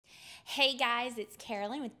Hey guys, it's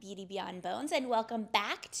Carolyn with Beauty Beyond Bones, and welcome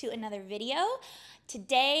back to another video.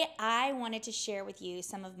 Today I wanted to share with you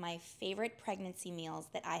some of my favorite pregnancy meals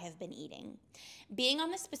that I have been eating. Being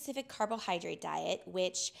on the Specific Carbohydrate Diet,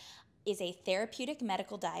 which is a therapeutic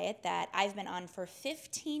medical diet that I've been on for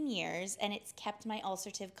 15 years, and it's kept my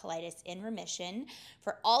ulcerative colitis in remission.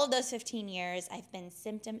 For all of those 15 years, I've been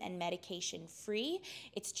symptom and medication free.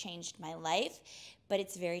 It's changed my life, but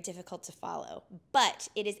it's very difficult to follow. But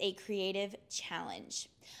it is a creative challenge.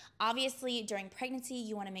 Obviously, during pregnancy,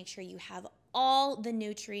 you want to make sure you have all the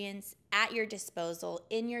nutrients at your disposal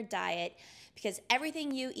in your diet, because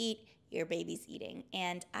everything you eat, your baby's eating.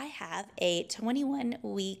 And I have a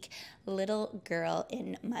 21-week little girl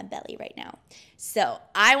in my belly right now. So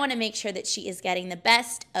I want to make sure that she is getting the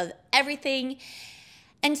best of everything.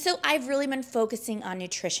 And so I've really been focusing on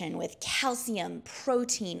nutrition with calcium,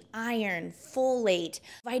 protein, iron, folate,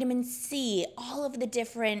 vitamin C, all of the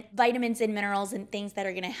different vitamins and minerals and things that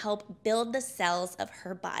are going to help build the cells of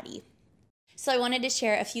her body. So I wanted to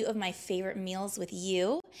share a few of my favorite meals with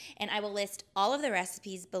you, and I will list all of the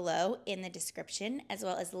recipes below in the description, as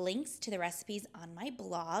well as links to the recipes on my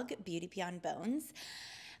blog, Beauty Beyond Bones.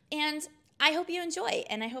 And I hope you enjoy,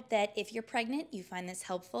 and I hope that if you're pregnant, you find this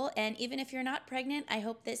helpful. And even if you're not pregnant, I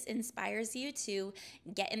hope this inspires you to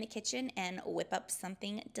get in the kitchen and whip up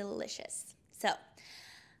something delicious. So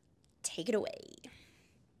take it away.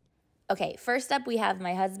 Okay, first up, we have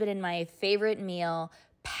my husband and my favorite meal,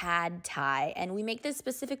 pad thai, and we make this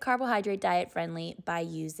Specific Carbohydrate Diet friendly by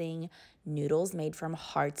using noodles made from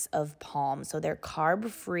hearts of palm. So they're carb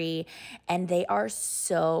free and they are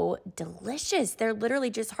so delicious. They're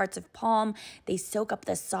literally just hearts of palm. They soak up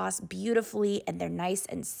the sauce beautifully and they're nice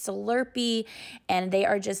and slurpy, and they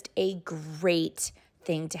are just a great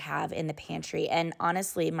thing to have in the pantry. And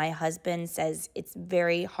honestly, my husband says it's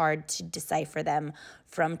very hard to decipher them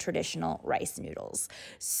from traditional rice noodles.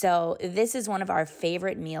 So this is one of our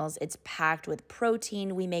favorite meals. It's packed with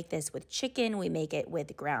protein. We make this with chicken. We make it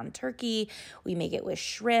with ground turkey. We make it with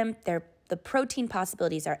shrimp. The protein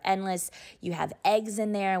possibilities are endless. You have eggs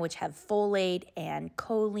in there, which have folate and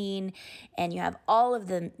choline, and you have all of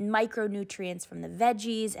the micronutrients from the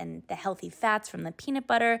veggies and the healthy fats from the peanut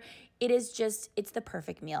butter. It's the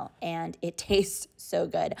perfect meal, and it tastes so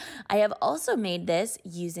good. I have also made this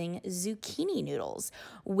using zucchini noodles,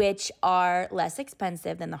 which are less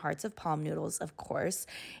expensive than the hearts of palm noodles, of course,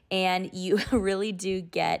 and you really do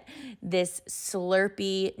get this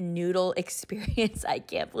slurpy noodle experience. I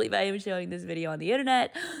can't believe I am showing this video on the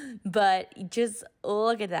internet, but just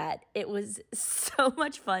look at that. It was so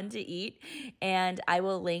much fun to eat, and I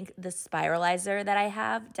will link the spiralizer that I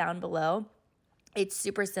have down below. It's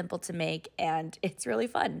super simple to make and it's really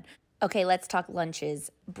fun. Okay, let's talk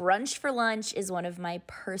lunches. Brunch for lunch is one of my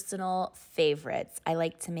personal favorites. I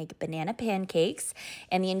like to make banana pancakes,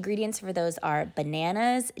 and the ingredients for those are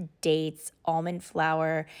bananas, dates, almond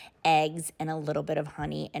flour, eggs, and a little bit of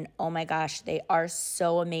honey. And oh my gosh, they are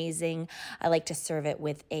so amazing. I like to serve it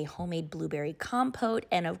with a homemade blueberry compote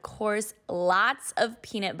and, of course, lots of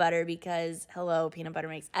peanut butter, because hello, peanut butter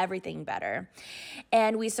makes everything better.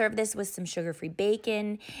 And we serve this with some sugar-free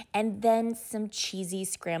bacon and then some cheesy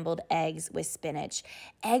scrambled eggs with spinach.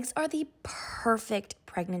 Eggs are the perfect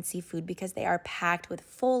pregnancy food because they are packed with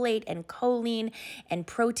folate and choline and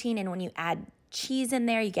protein, and when you add cheese in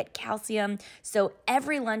there, you get calcium. So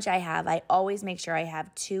every lunch I have, I always make sure I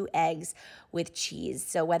have 2 eggs with cheese.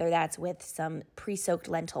 So whether that's with some pre-soaked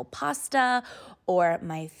lentil pasta or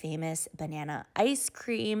my famous banana ice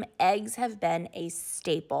cream, eggs have been a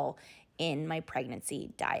staple in my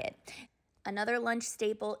pregnancy diet. Another lunch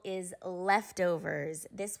staple is leftovers.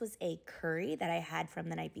 This was a curry that I had from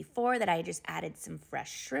the night before that I just added some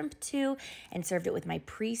fresh shrimp to and served it with my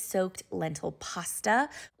pre-soaked lentil pasta,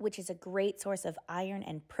 which is a great source of iron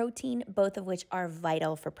and protein, both of which are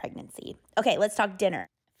vital for pregnancy. Okay, let's talk dinner.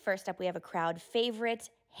 First up, we have a crowd favorite,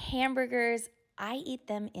 hamburgers. I eat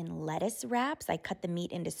them in lettuce wraps. I cut the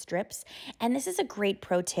meat into strips. And this is a great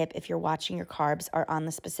pro tip if you're watching your carbs or on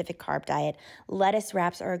the Specific Carb Diet. Lettuce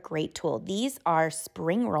wraps are a great tool. These are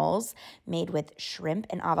spring rolls made with shrimp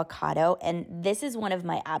and avocado, and this is one of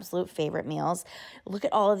my absolute favorite meals. Look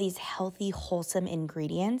at all of these healthy, wholesome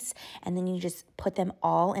ingredients, and then you just put them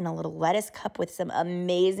all in a little lettuce cup with some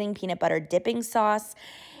amazing peanut butter dipping sauce.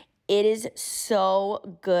 It is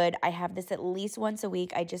so good. I have this at least once a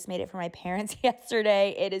week. I just made it for my parents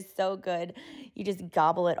yesterday. It is so good. You just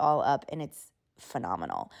gobble it all up and it's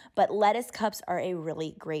phenomenal. But lettuce cups are a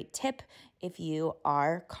really great tip if you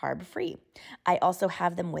are carb-free. I also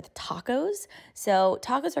have them with tacos. So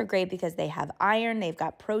tacos are great because they have iron, they've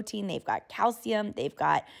got protein, they've got calcium, they've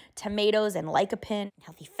got tomatoes and lycopene,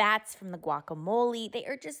 healthy fats from the guacamole. They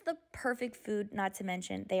are just the perfect food, not to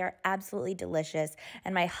mention they are absolutely delicious.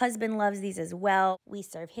 And my husband loves these as well. We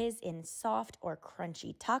serve his in soft or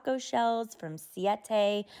crunchy taco shells from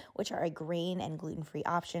Siete, which are a grain and gluten-free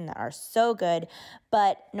option that are so good.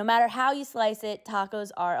 But no matter how you slice it,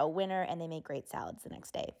 tacos are a winner and they make great salads the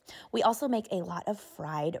next day. We also make a lot of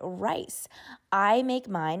fried rice. I make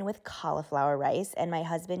mine with cauliflower rice and my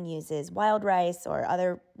husband uses wild rice or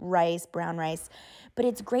other rice, brown rice. But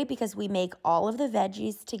it's great because we make all of the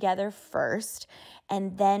veggies together first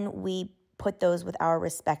and then we put those with our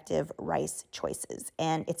respective rice choices.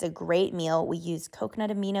 And it's a great meal. We use coconut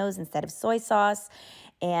aminos instead of soy sauce.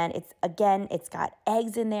 And it's got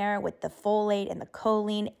eggs in there with the folate and the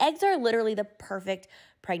choline. Eggs are literally the perfect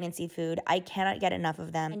pregnancy food. I cannot get enough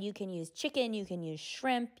of them. And you can use chicken, you can use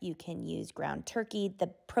shrimp, you can use ground turkey.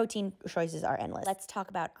 The protein choices are endless. Let's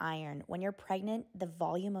talk about iron. When you're pregnant, the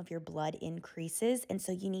volume of your blood increases. And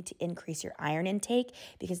so you need to increase your iron intake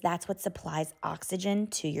because that's what supplies oxygen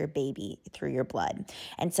to your baby through your blood.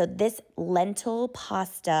 And so this lentil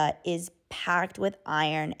pasta is packed with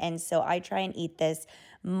iron. And so I try and eat this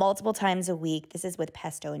multiple times a week. This is with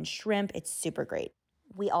pesto and shrimp. It's super great.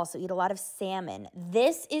 We also eat a lot of salmon.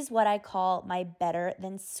 This is what I call my better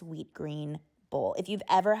than sweet green bowl. If you've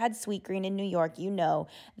ever had sweet green in New York, you know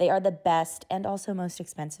they are the best and also most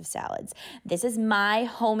expensive salads. This is my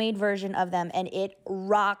homemade version of them and it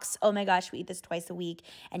rocks. Oh my gosh, we eat this twice a week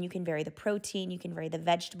and you can vary the protein, you can vary the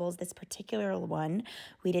vegetables. This particular one,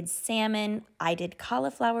 we did salmon, I did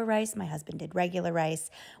cauliflower rice, my husband did regular rice.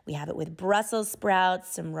 We have it with Brussels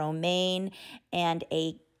sprouts, some romaine, and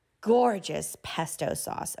a gorgeous pesto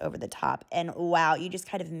sauce over the top. And wow, you just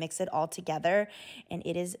kind of mix it all together and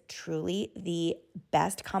it is truly the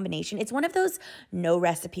best combination. It's one of those no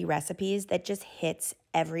recipe recipes that just hits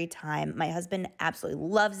every time. My husband absolutely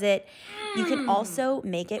loves it. You can also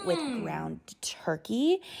make it with ground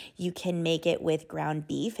turkey. You can make it with ground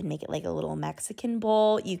beef and make it like a little Mexican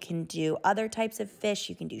bowl. You can do other types of fish.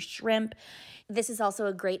 You can do shrimp. This is also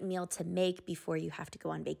a great meal to make before you have to go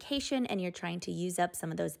on vacation and you're trying to use up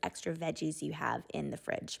some of those extra veggies you have in the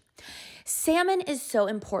fridge. Salmon is so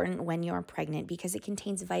important when you're pregnant because it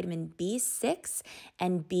contains vitamin B6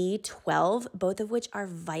 and B12, both of which are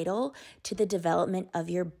vital to the development of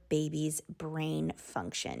your baby's brain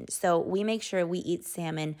function. So we make sure we eat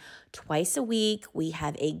salmon twice a week. We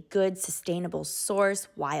have a good sustainable source,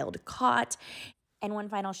 wild caught. And one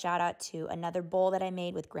final shout out to another bowl that I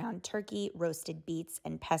made with ground turkey, roasted beets,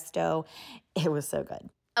 and pesto. It was so good.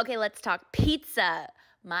 Okay, let's talk pizza.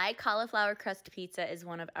 My cauliflower crust pizza is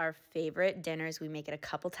one of our favorite dinners. We make it a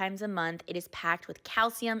couple times a month. It is packed with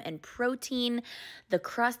calcium and protein. The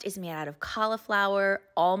crust is made out of cauliflower,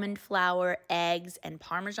 almond flour, eggs, and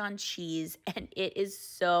Parmesan cheese, and it is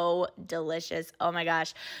so delicious. Oh my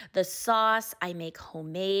gosh. The sauce I make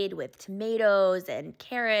homemade with tomatoes and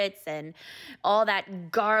carrots and all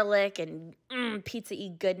that garlic and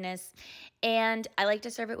pizza-y goodness. And I like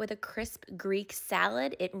to serve it with a crisp Greek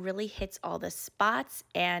salad. It really hits all the spots,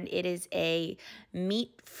 and it is a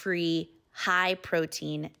meat-free,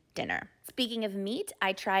 high-protein dinner. Speaking of meat,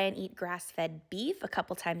 I try and eat grass-fed beef a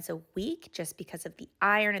couple times a week just because of the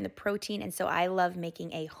iron and the protein, and so I love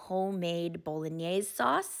making a homemade bolognese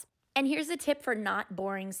sauce. And here's a tip for not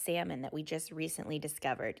boring salmon that we just recently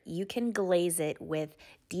discovered. You can glaze it with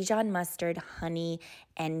Dijon mustard, honey,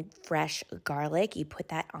 and fresh garlic. You put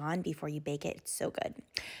that on before you bake it. It's so good.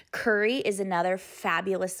 Curry is another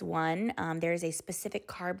fabulous one. There's a Specific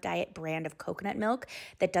Carb Diet brand of coconut milk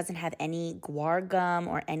that doesn't have any guar gum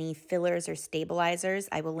or any fillers or stabilizers.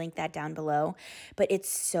 I will link that down below. But it's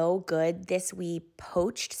so good. This we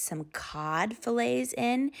poached some cod fillets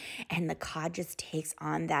in, and the cod just takes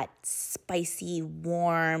on that spicy,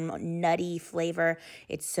 warm, nutty flavor.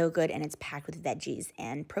 It's so good, and it's packed with veggies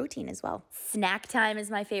and protein as well. Snack time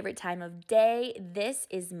is my favorite time of day. This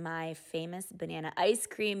is my famous banana ice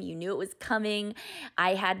cream. You knew it was coming.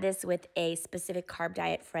 I had this with a Specific Carb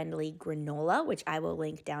Diet friendly granola, which I will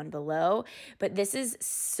link down below. But this is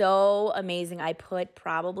so amazing. I put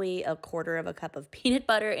probably a quarter of a cup of peanut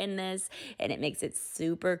butter in this, and it makes it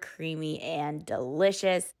super creamy and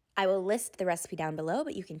delicious. I will list the recipe down below,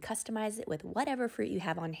 but you can customize it with whatever fruit you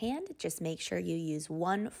have on hand. Just make sure you use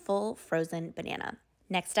one full frozen banana.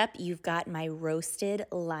 Next up, you've got my roasted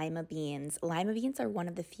lima beans. Lima beans are one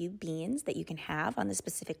of the few beans that you can have on the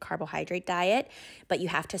specific carbohydrate diet, but you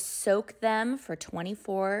have to soak them for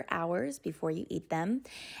 24 hours before you eat them.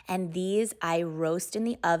 And these I roast in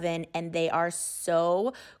the oven, and they are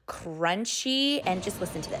so crunchy. And just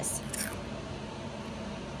listen to this.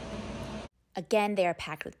 Again, they are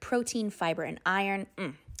packed with protein, fiber, and iron.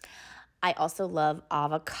 I also love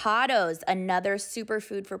avocados, another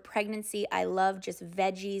superfood for pregnancy. I love just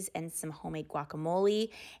veggies and some homemade guacamole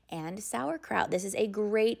and sauerkraut. This is a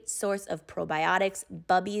great source of probiotics.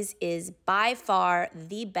 Bubby's is by far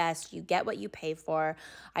the best. You get what you pay for.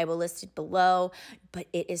 I will list it below, but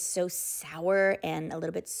it is so sour and a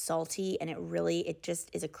little bit salty, and it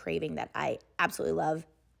just is a craving that I absolutely love.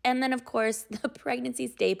 And then, of course, the pregnancy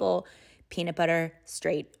staple, peanut butter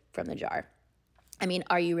straight from the jar. I mean,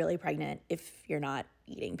 are you really pregnant if you're not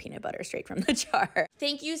eating peanut butter straight from the jar?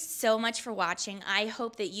 Thank you so much for watching. I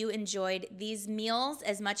hope that you enjoyed these meals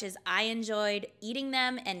as much as I enjoyed eating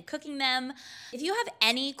them and cooking them. If you have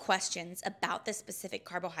any questions about the specific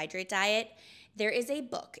carbohydrate diet, there is a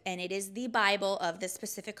book, and it is the Bible of the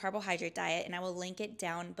specific carbohydrate diet, and I will link it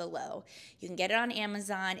down below. You can get it on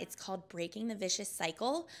Amazon. It's called Breaking the Vicious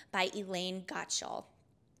Cycle by Elaine Gottschall.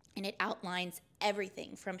 And it outlines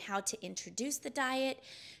everything from how to introduce the diet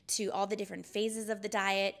to all the different phases of the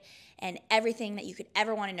diet and everything that you could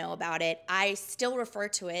ever want to know about it. I still refer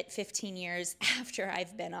to it 15 years after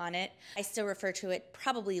I've been on it. I still refer to it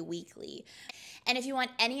probably weekly. And if you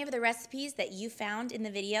want any of the recipes that you found in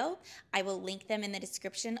the video, I will link them in the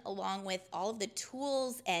description along with all of the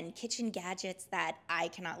tools and kitchen gadgets that I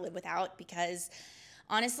cannot live without, because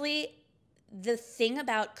honestly, the thing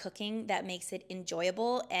about cooking that makes it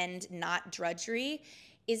enjoyable and not drudgery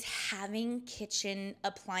is having kitchen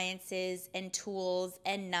appliances and tools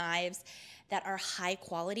and knives that are high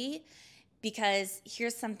quality. Because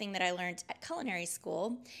here's something that I learned at culinary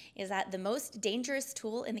school, is that the most dangerous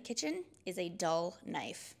tool in the kitchen is a dull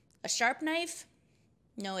knife. A sharp knife,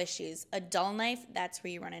 no issues. A dull knife, that's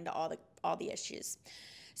where you run into all the issues.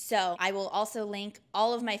 So I will also link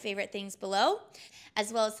all of my favorite things below,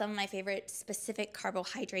 as well as some of my favorite specific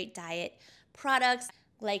carbohydrate diet products,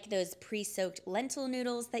 like those pre-soaked lentil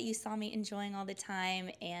noodles that you saw me enjoying all the time,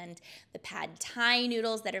 and the pad thai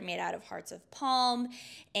noodles that are made out of hearts of palm.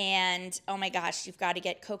 And oh my gosh, you've got to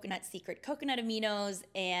get Coconut Secret coconut aminos,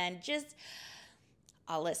 and just,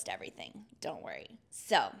 I'll list everything, don't worry.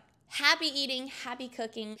 So happy eating, happy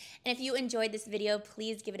cooking. And if you enjoyed this video,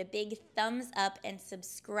 please give it a big thumbs up and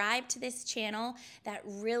subscribe to this channel. That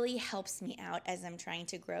really helps me out as I'm trying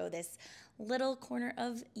to grow this little corner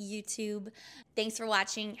of YouTube. Thanks for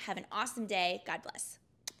watching. Have an awesome day. God bless.